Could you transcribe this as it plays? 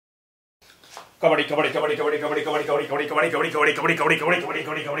Kabaddi, kabaddi, kabaddi, kabaddi, kabaddi, kabaddi, kabaddi, kabaddi, kabaddi, kabaddi, kabaddi, kabaddi, kabaddi, kabaddi, kabaddi,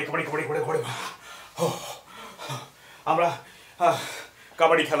 kabaddi, kabaddi, kabaddi, kabaddi, kabaddi, আমরা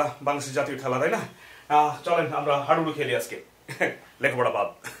কাবাডি খেলা বাংলাদেশের জাতীয় খেলা তাই না চলেন আমরা হাডুডু খেলি আজকে লেখাপড়া বাদ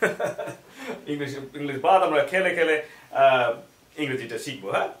ইংলিশ বাদ আমরা খেলে খেলে ইংরেজিটা শিখবো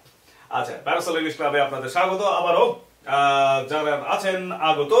হ্যাঁ আচ্ছা প্যারাসল ইংলিশ ক্লাবে আপনাদের স্বাগত আবারও যারা আছেন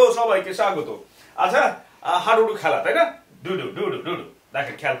আগত সবাইকে স্বাগত আচ্ছা হাডুডু খেলা তাই না ডুডু ডুডু ডুডু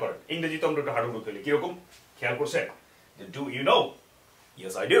দেখেন খেয়াল করেন ইংরেজিতে আমরা একটু হাডুডু খেলি কিরকম খেয়াল করছেন do you know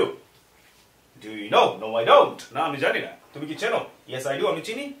yes I do Do you know? No, I don't. না আমি জানি না তুমি কি চেনো Yes, I do আমি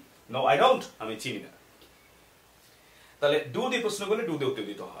চিনি No, I don't আমি চিনি না তাহলে do দিয়ে প্রশ্ন করলে do দিয়ে উত্তর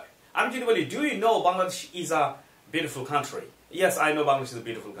দিতে হয় আমি যদি বলি Do you know Bangladesh is a beautiful country? Yes, I know Bangladesh is a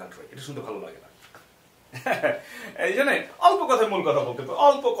beautiful country. এটা শুনতে ভালো লাগে না এই জন্য অল্প কথায় মূল কথা বলতে হবে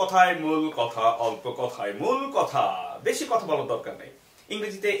অল্প কথায় মূল কথা অল্প কথায় মূল কথা বেশি কথা বলার দরকার নেই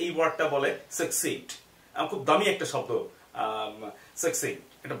ইংরেজিতে এই ওয়ার্ডটা বলে succinct খুব দামি একটা শব্দ succinct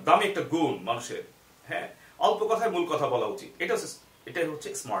এটা দামি একটা গুণ মানুষের হ্যাঁ অল্প কথায় মূল কথা বলা উচিত এটাই হচ্ছে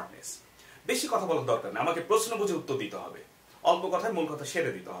স্মার্টনেস বেশি কথা বলার দরকার নেই আমাকে প্রশ্ন বুঝে উত্তর দিতে হবে অল্প কথায় মূল কথা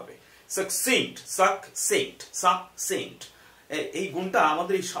সেরে দিতে হবে succinct এই গুণটা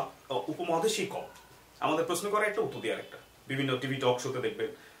আমাদের এই উপমহাদেশেই কম আমাদের প্রশ্ন করা একটা উত্তর দেওয়ার একটা বিভিন্ন টিভি টক শোতে দেখবেন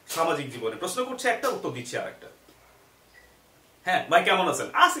সামাজিক জীবনে প্রশ্ন করছে একটা উত্তর দিচ্ছে আরেকটা হ্যাঁ ভাই কেমন আছেন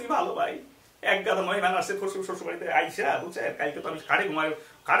আছি ভালো ভাই এক গাদা মহিলা আসছে শ্বশুর বাড়িতে আইসা বুঝছে কালকে তো আমি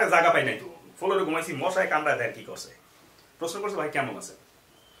কারে জায়গা পাই নাই তো ফ্লোরে ঘুমাইছি মশায় কামড়ায় দেয় কি করছে প্রশ্ন করছে ভাই কেমন আছেন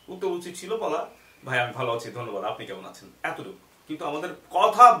উত্তর উচিত ছিল বলা ভাই আমি ভালো আছি ধন্যবাদ আপনি কেমন আছেন এতটুকু কিন্তু আমাদের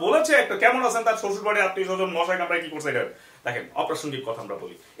কথা বলেছে একটা কেমন আছেন তার শ্বশুর বাড়ি আত্মীয় স্বজন মশায় কামড়ায় কি করছে এটা দেখেন অপ্রাসঙ্গিক কথা আমরা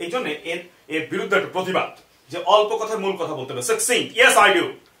বলি এই জন্য এর বিরুদ্ধে একটা প্রতিবাদ যে অল্প কথায় মূল কথা বলতে হবে succinct yes I do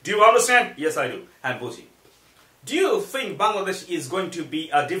you understand yes I do and বুঝি Do you think Bangladesh is going to be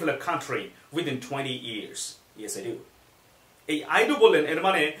a developed country within 20 years? Yes, I do. এই I do বললেন এর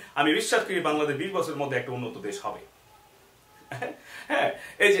মানে আমি বিশ্বাস করি বাংলাদেশ 20 বছরের মধ্যে একটা উন্নত দেশ হবে হ্যাঁ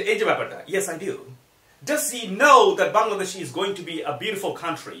এই যে ব্যাপারটা Yes, I do. Does he know that Bangladesh is going to be a beautiful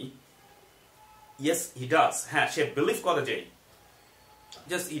country? Yes, he does. হ্যাঁ সে বিলিভ করে যে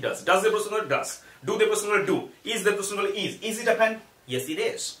Yes, he does. Does the person does? Do the person do? Is the person is? Is it a pen? Yes, it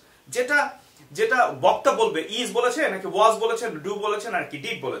is. যেটা বক্তা বলবে is বলেছে নাকি ওয়াজ বলেছে do বলেছে নাকি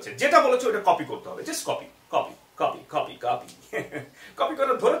ডিড বলেছে যেটা বলেছে ওটা কপি করতে হবে জাস্ট কপি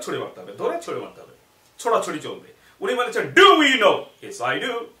করে ধরে ছড়ে মারতে হবে ছড়াছড়ি চলবে উনি বলেছে do you know yes I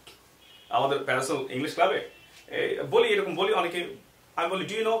do আমাদের প্যারাসল ইংলিশ ক্লাবে এরকম বলি অনেকে আমি বলি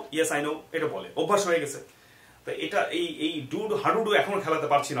do you know yes I know এটা বলে অভ্যাস হয়ে গেছে তো এটা এই হাডুডু এখনো খেলাতে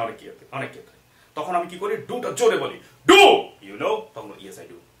পারছি না অনেক ক্ষেত্রে তখন আমি কি করি ডুটা জোরে বলি ডু ইউ নো তখন ইয়েস আই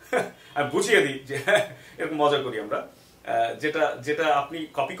ডু আমি বুঝিয়ে দিই যে এরকম মজা করি আমরা যেটা আপনি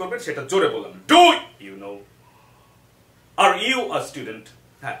কপি করবেন সেটা জোরে বললাম do you know are you a student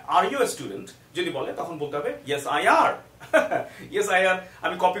হ্যাঁ আর ইউ আ স্টুডেন্ট যদি বলে তখন বলতে হবে yes I R yes I আর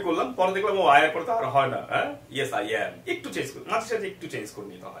আমি কপি করলাম পরে দেখলাম ও আই আর পরে তো আর হয় না হ্যাঁ ইয়েস আই অ্যাম একটু চেঞ্জ করি মাঝে সাঝে একটু চেঞ্জ করে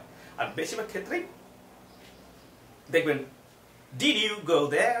নিতে হয় আর বেশিরভাগ ক্ষেত্রেই দেখবেন did you go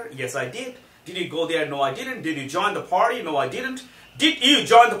there yes I did Did you go there? No, I didn't. Did you join the party? No, I didn't. Did you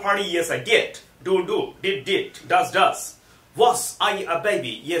join the party? Yes, I did. Do. Did. Does. Was I a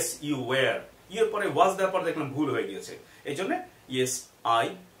baby? Yes, you were. এর পরে was দেওয়ার পর দেখলাম ভুল হয়ে গিয়েছে এই জন্য yes, I.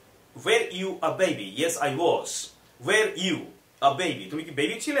 Were you a baby? Yes, I was. Were you a baby? তুমি কি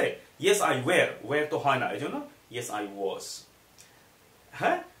বেবি ছিলে? Yes, I were. Were তো হয় না এই জন্য yes, I was.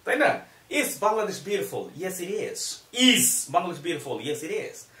 হ্যাঁ তাই না? Is Bangladesh beautiful? Yes, it is. Is Bangladesh beautiful? Yes, it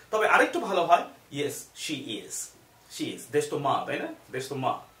is. তবে আরেকটু ভালো হয় yes she is দেশ তো মা তাই না দেশ তো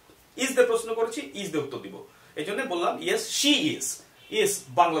মা is the প্রশ্ন করেছি is the উত্তর দিব এইজন্য বললাম yes she is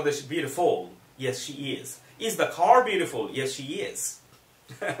Bangladesh beautiful yes she is the car beautiful yes she is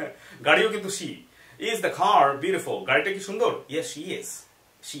গাড়িও কিন্তু she is the car beautiful গাড়িটা কি সুন্দর yes she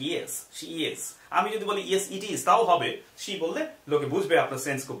is আমি যদি বলি yes it is তাও হবে she বললে লোকে বুঝবে আপনার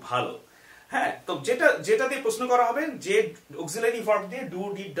সেন্স খুব ভালো হ্যাঁ তো যেটা দিয়ে প্রশ্ন করা হবে যে অক্সিলারি ভার্ব দিয়ে ডু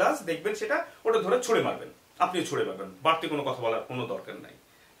ডিড ডাজ দেখবেন সেটা ওটা ধরে ছুঁড়ে মারবেন আপনিও ছুঁড়ে মারবেন বাড়তি কোনো কথা বলার কোনো দরকার নাই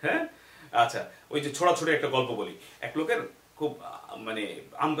হ্যাঁ আচ্ছা ওই যে ছোড়াছুড়ি একটা গল্প বলি এক লোকের খুব মানে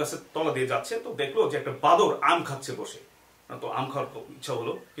আম গাছের তলা দিয়ে যাচ্ছে তো দেখলো যে একটা বাদর আম খাচ্ছে বসে তো আম খাওয়ার ইচ্ছা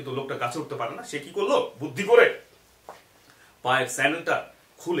হলো কিন্তু লোকটা গাছে উঠতে পারে না সে কি করলো বুদ্ধি করে পায়ের স্যান্ডেলটা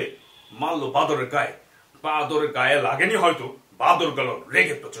খুলে মারলো বাদরের গায়ে লাগেনি হয়তো বাদর গেল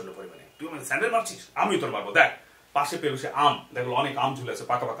রেগে প্রচন্ড পরিমাণে তুই মানে স্যান্ডেল মারছিস আমি তোর মারবো দেখ পাশে পেলো সে আম দেখলো অনেক আম ঝুলে আছে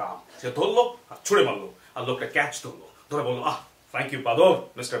পাকা আম সে ধরলো আর ছুঁড়ে মারলো আর লোকটা ক্যাচ ধরে বললো থ্যাংক ইউ বাদর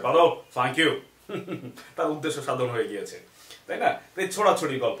মিস্টার বাদর থ্যাংক ইউ তার উদ্দেশ্য সাধন হয়ে গিয়েছে তাই না? তাই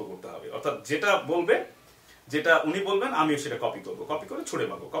ছোড়াছড়ি গল্প করতে হবে, অর্থাৎ যেটা বলবে, যেটা উনি বলবেন আমিও সেটা কপি করব, কপি করে ছুড়ে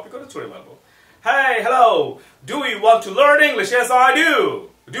মারবো, কপি করে ছুড়ে মারবো। Hey, hello, do you want to learn English? Yes, I do.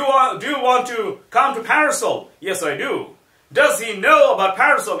 Do you want to come to Parasol? Yes, I do. Does he know about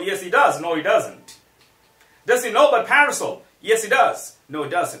Parasol? Yes, he does. No, he doesn't. Does he know about Parasol? Yes, he does. No, he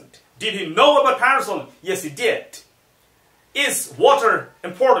doesn't. Did he know about Parasol? Yes, he did. Is water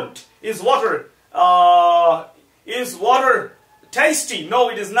important? Is water tasty? No,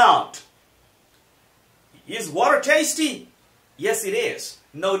 it is not. Is water tasty? Yes, it is.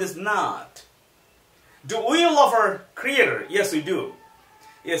 No, it is not. Do we love our Creator? Yes, we do.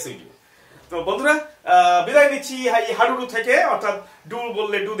 Yes, we do. তো বন্ধুরা বিদায় নিচ্ছি এই হাডুডু থেকে, অর্থাৎ do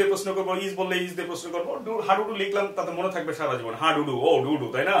বললে do দিয়ে প্রশ্ন করবো, ইজ বললে ইজ দিয়ে প্রশ্ন করবো। ডু হাডুডু লিখলাম, তাতে মনে থাকবে সারা জীবন, হাডুডু, ও ডুডু,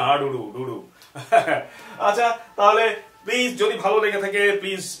 তাই না? হাডুডু ডুডু। আচ্ছা, তাহলে প্লিজ যদি ভালো লেগে থাকে,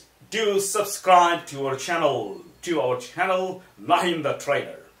 please do subscribe to our channel,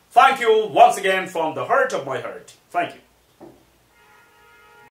 Nahinthetrainer. Thank you once again from the heart of my heart. Thank you.